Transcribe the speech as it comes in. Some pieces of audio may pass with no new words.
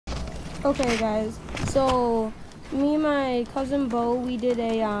Okay, guys. So me and my cousin Bo, we did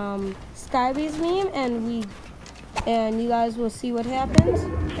a Skybase meme, and you guys will see what happens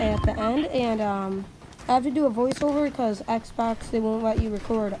at the end. And I have to do a voiceover because Xbox, they won't let you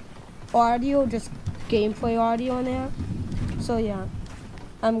record audio, just gameplay audio on that. So yeah,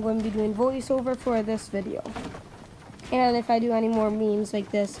 I'm going to be doing voiceover for this video. And if I do any more memes like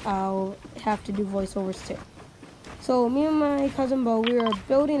this, I'll have to do voiceovers too. So me and my cousin Bo, we were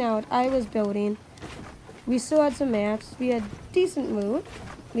building out. I was building. We still had some maps. We had decent loot.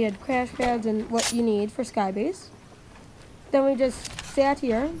 We had crash pads and what you need for Skybase. Then we just sat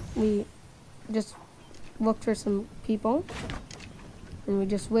here. We just looked for some people. And we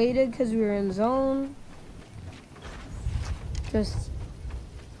just waited because we were in zone. Just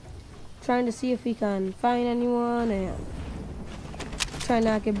trying to see if we can find anyone and try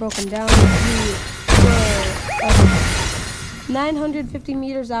not get broken down. We were 950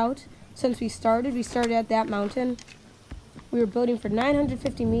 meters out since we started. We started at that mountain. We were building for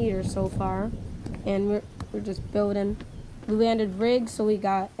 950 meters so far, and we're just building. We landed rigs, so we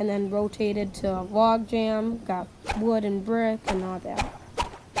got, and then rotated to log jam, got wood and brick and all that.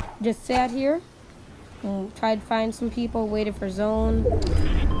 Just sat here and tried to find some people, waited for zone.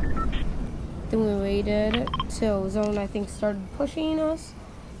 Then we waited till zone, I think, started pushing us.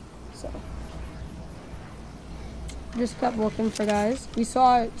 So just kept looking for guys. We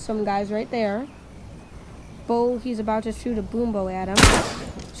saw some guys right there. Bo, he's about to shoot a boom bow at him.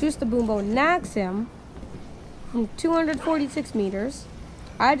 Shoots the boom bow, knocks him from 246 meters.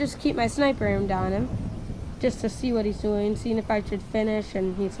 I just keep my sniper aimed on him just to see what he's doing, seeing if I should finish,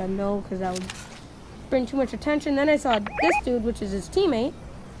 and he said no because that would bring too much attention. Then I saw this dude, which is his teammate.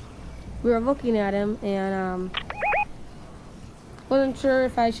 We were looking at him and wasn't sure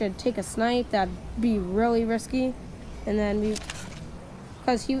if I should take a snipe. That'd be really risky. And then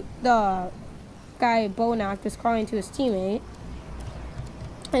because the guy Bo knocked was crawling to his teammate,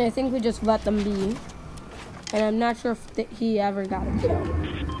 and I think we just let them be. And I'm not sure if he ever got a kill.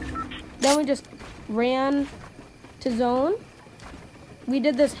 Then we just ran to zone. We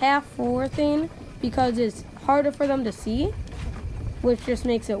did this half floor thing because it's harder for them to see, which just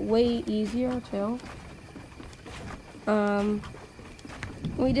makes it way easier too.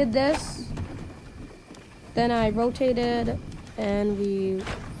 We did this. Then I rotated and we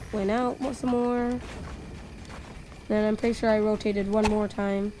went out some more. Then I'm pretty sure I rotated one more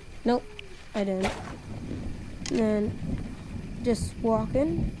time. Nope, I didn't. And then just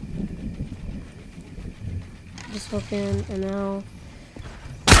walking. Just looking, and now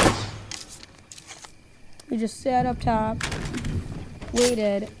we just sat up top,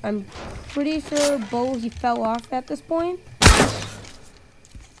 waited. I'm pretty sure Bo, he fell off at this point.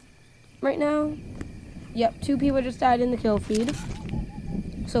 Right now. Yep, 2 people just died in the kill feed.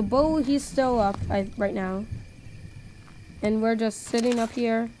 So Bo, he's still up right now. And we're just sitting up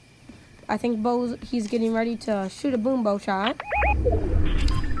here. I think he's getting ready to shoot a boom bow shot.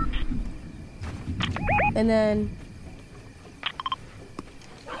 And then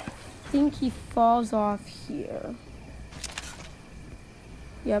I think he falls off here.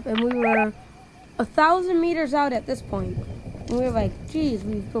 Yep, and we were 1,000 meters out at this point. And we were like, geez,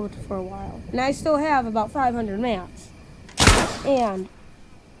 we've built for a while. And I still have about 500 mats. And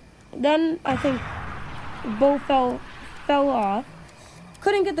then I think Bo fell off.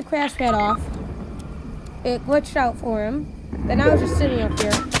 Couldn't get the crash pad off. It glitched out for him. Then I was just sitting up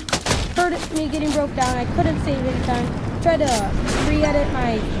here. Heard me getting broke down. I couldn't save any time. Tried to re-edit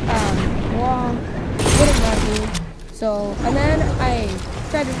my wall. Wouldn't let me. So, and then I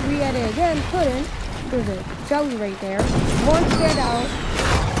tried to re-edit again. Couldn't. There's a jelly right there. Launched it out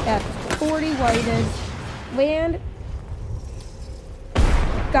at 40 whited. Land.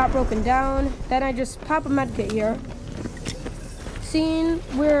 Got broken down. Then I just pop a medkit here. Seeing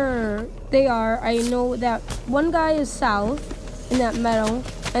where they are, I know that one guy is south in that meadow.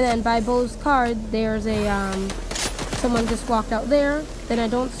 And then by Bo's card, there's a, someone just walked out there. Then I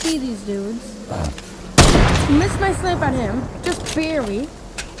don't see these dudes. Missed my snipe on him, just barely.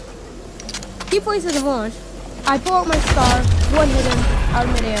 He places a launch. I pull out my star, one hit him out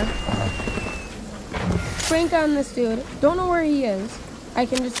of midair. Crank on this dude. Don't know where he is. I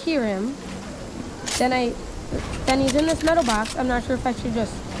can just hear him. Then he's in this metal box. I'm not sure if I should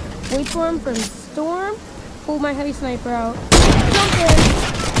just wait for him from storm. Pull my heavy sniper out. Jump in.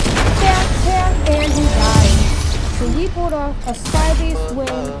 Tap, and he died. So he pulled off a Skybase win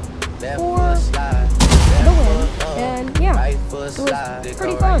for the win. And yeah. was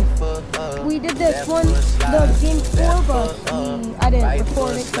pretty fun. We did this one, the game 4, but I didn't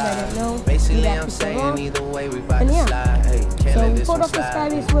record it because I didn't know. We'd have to play wrong. And yeah, so we pulled off the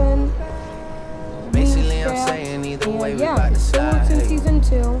Skybase win. And yeah, still works in Season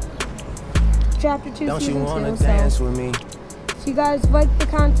 2. Chapter 2, Season 2. So you guys like the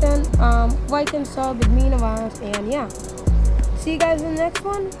content, like and sub, it'd mean a lot. And yeah, see you guys in the next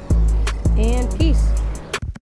one, and peace.